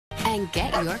and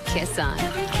get your kiss on.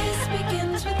 Every kiss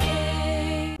begins with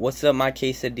K. What's up, my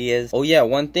quesadillas? Oh yeah,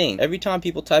 one thing. Every time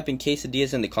people type in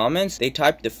quesadillas in the comments, they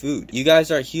type the food. You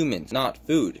guys are humans, not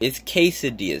food. It's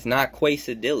quesadillas, not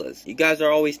quesadillas. You guys are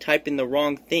always typing the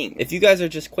wrong thing. If you guys are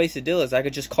just quesadillas, I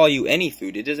could just call you any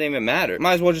food. It doesn't even matter.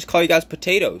 Might as well just call you guys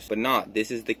potatoes. But not.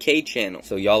 This is the K channel.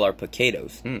 So y'all are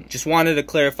potatoes. Just wanted to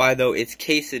clarify though, it's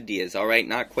quesadillas, alright?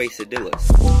 Not quesadillas.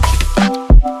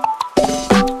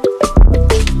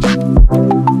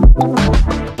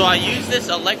 So I use this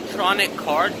electronic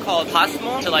card called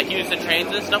Pasmo to like use the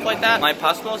trains and stuff like that. My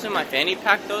Pasmo's in my fanny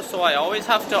pack though, so I always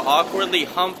have to awkwardly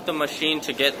hump the machine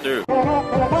to get through.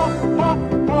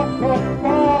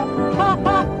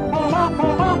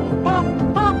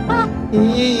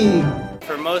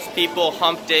 For most people,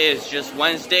 hump day is just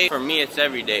Wednesday. For me, it's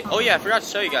every day. Oh yeah, I forgot to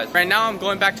show you guys. Right now, I'm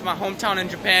going back to my hometown in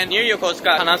Japan, near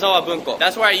Yokosuka, Kanazawa Bunko.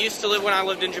 That's where I used to live when I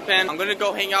lived in Japan. I'm gonna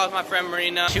go hang out with my friend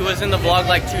Marina. She was in the vlog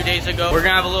like 2 days ago. We're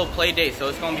gonna have a little play date, so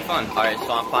it's gonna be fun. All right,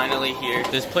 so I'm finally here.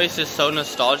 This place is so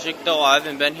nostalgic though. I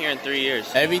haven't been here in 3 years.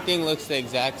 Everything looks the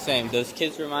exact same. Those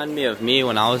kids remind me of me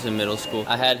when I was in middle school.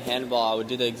 I had handball. I would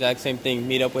do the exact same thing,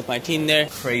 meet up with my team there.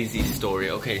 Crazy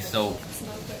story. Okay, so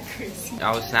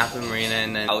I was snapping Marina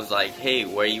and then I was like, hey,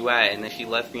 where you at? And then she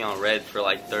left me on red for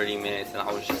like 30 minutes and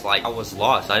I was just like, I was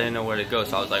lost. I didn't know where to go.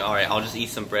 So I was like, all right, I'll just eat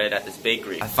some bread at this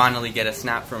bakery. I finally get a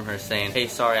snap from her saying, hey,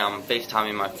 sorry, I'm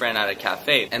FaceTiming my friend at a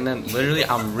cafe. And then literally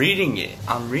I'm reading it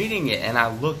and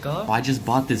I look up. I just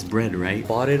bought this bread, right?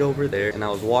 Bought it over there and I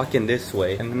was walking this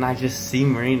way and then I just see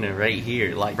Marina right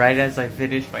here. Like right as I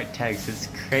finished my text. It's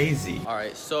crazy. All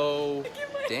right, so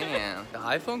damn, the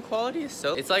iPhone quality is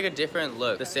so, it's like a different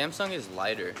look. The Samsung is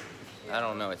lighter. I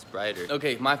don't know, it's brighter.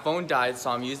 Okay, my phone died, so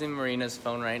I'm using Marina's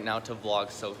phone right now to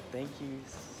vlog, so thank you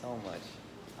so much.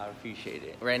 I appreciate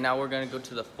it. Right now we're gonna go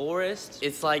to the forest.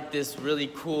 It's like this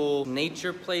really cool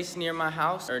nature place near my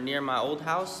house, or near my old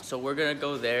house. So we're gonna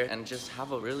go there and just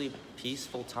have a really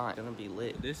peaceful time. It's gonna be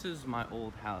lit. This is my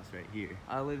old house right here.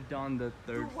 I lived on the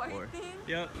third floor. Thing?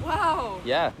 Yep. Wow.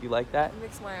 Yeah, you like that? It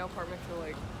makes my apartment feel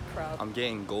like crap. I'm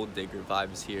getting gold digger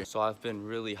vibes here. So I've been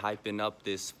really hyping up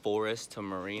this forest to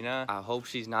Marina. I hope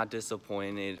she's not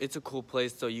disappointed. It's a cool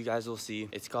place, so you guys will see.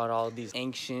 It's got all these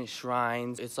ancient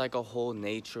shrines. It's like a whole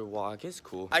nature walk. It's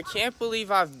cool. I can't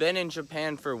believe I've been in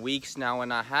Japan for weeks now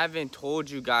and I haven't told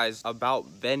you guys about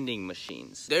vending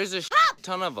machines. There's a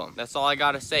ton of them. That's all I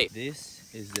gotta say. This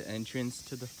is the entrance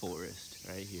to the forest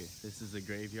right here. This is a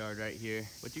graveyard right here.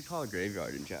 What do you call a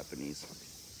graveyard in Japanese?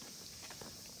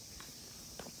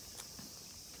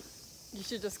 You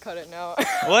should just cut it now.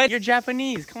 What? You're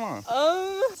Japanese. Come on.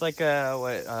 It's like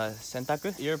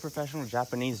sentaku? You're a professional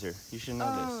Japaneser. You should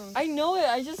know this. I know it.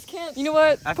 I just can't. You know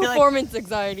what? Performance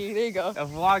anxiety. There you go. A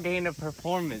vlog ain't a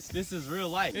performance. This is real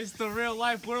life. It's the real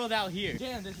life world out here.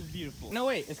 Damn, this is beautiful. No,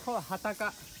 wait. It's called a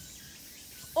hataka.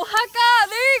 Ohaka.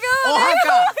 There you go.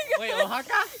 Ohaka. Wait,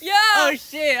 Ohaka? Yeah. Oh,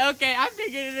 shit. Okay, I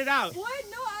figured it out. What?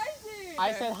 No, I did.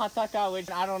 I said hataka, which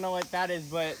I don't know what that is,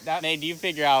 but that made you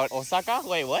figure out Osaka?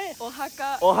 Wait, what?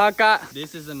 Ohaka. Ohaka.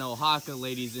 This is an Oaxaca,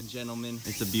 ladies and gentlemen.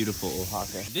 It's a beautiful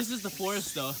Oaxaca. This is the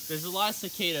forest, though. There's a lot of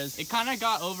cicadas. It kind of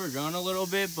got overgrown a little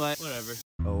bit, but whatever.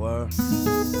 Oh, wow.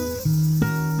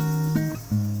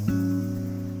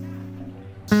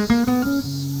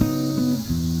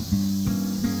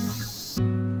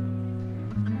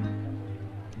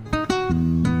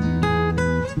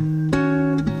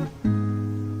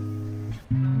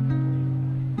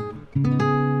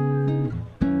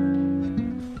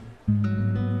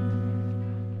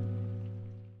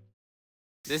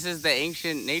 This is the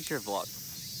ancient nature vlog.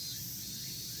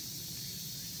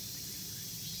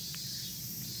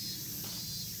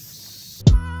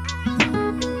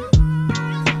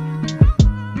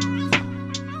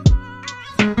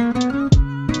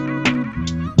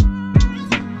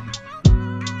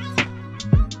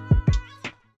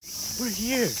 We're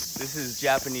here. This is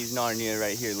Japanese Narnia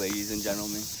right here, ladies and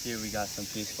gentlemen. Here we got some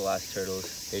peaceful ass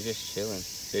turtles. They're just chilling.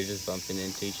 They're just bumping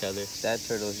into each other. That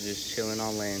turtle's just chilling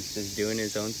on land, just doing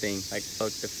his own thing. Like,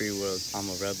 fuck the free world. I'm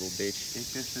a rebel, bitch.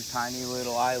 It's just a tiny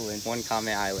little island. One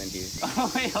comment island here. Oh,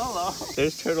 wait, hold on.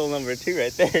 There's turtle number 2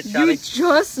 right there. You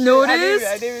just noticed?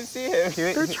 I didn't even see him.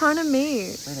 They're trying to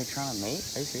mate. Wait, they're trying to mate?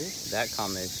 Are you serious? That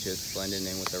comment is just blending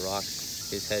in with the rocks.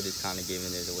 His head is kind of giving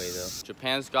it away though.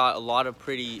 Japan's got a lot of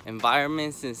pretty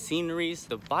environments and sceneries.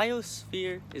 The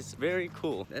biosphere is very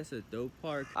cool. That's a dope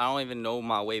park. I don't even know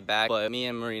my way back, but me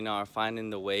and Marina are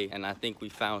finding the way, and I think we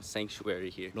found sanctuary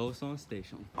here. Lawson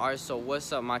Station. All right, so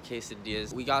what's up, my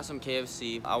quesadillas? We got some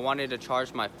KFC. I wanted to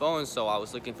charge my phone, so I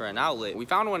was looking for an outlet. We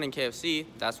found one in KFC.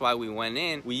 That's why we went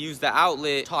in. We used the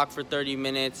outlet, talked for 30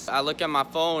 minutes. I look at my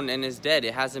phone and it's dead.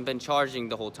 It hasn't been charging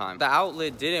the whole time. The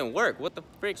outlet didn't work. What the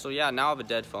frick? So yeah, now I have a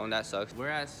dead phone. That sucks. We're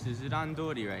at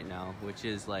Suzurandori right now, which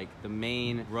is like the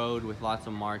main road with lots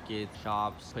of markets,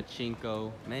 shops,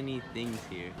 pachinko, many things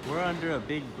here. We're under a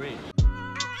big bridge.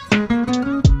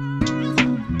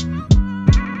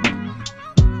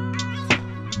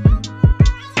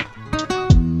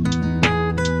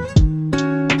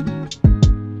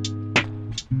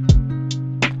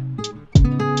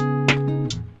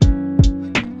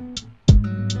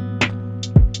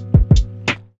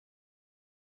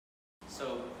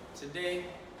 Today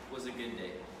was a good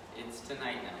day. It's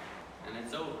tonight now, and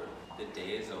it's over. The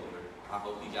day is over. I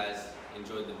hope you guys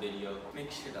enjoyed the video.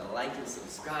 Make sure to like and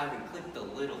subscribe and click the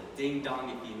little ding dong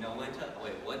if you know when to.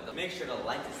 Wait, what the? Make sure to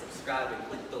like and subscribe and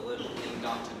click the little ding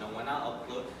dong to know when I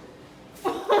upload.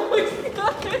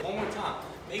 One more time.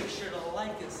 Make sure to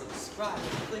like and subscribe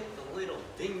and click the little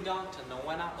ding dong to know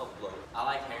when I upload. I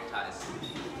like hair ties.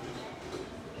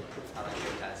 I like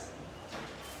hair ties.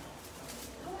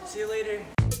 See you later.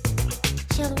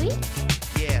 Shall we?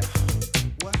 Yeah.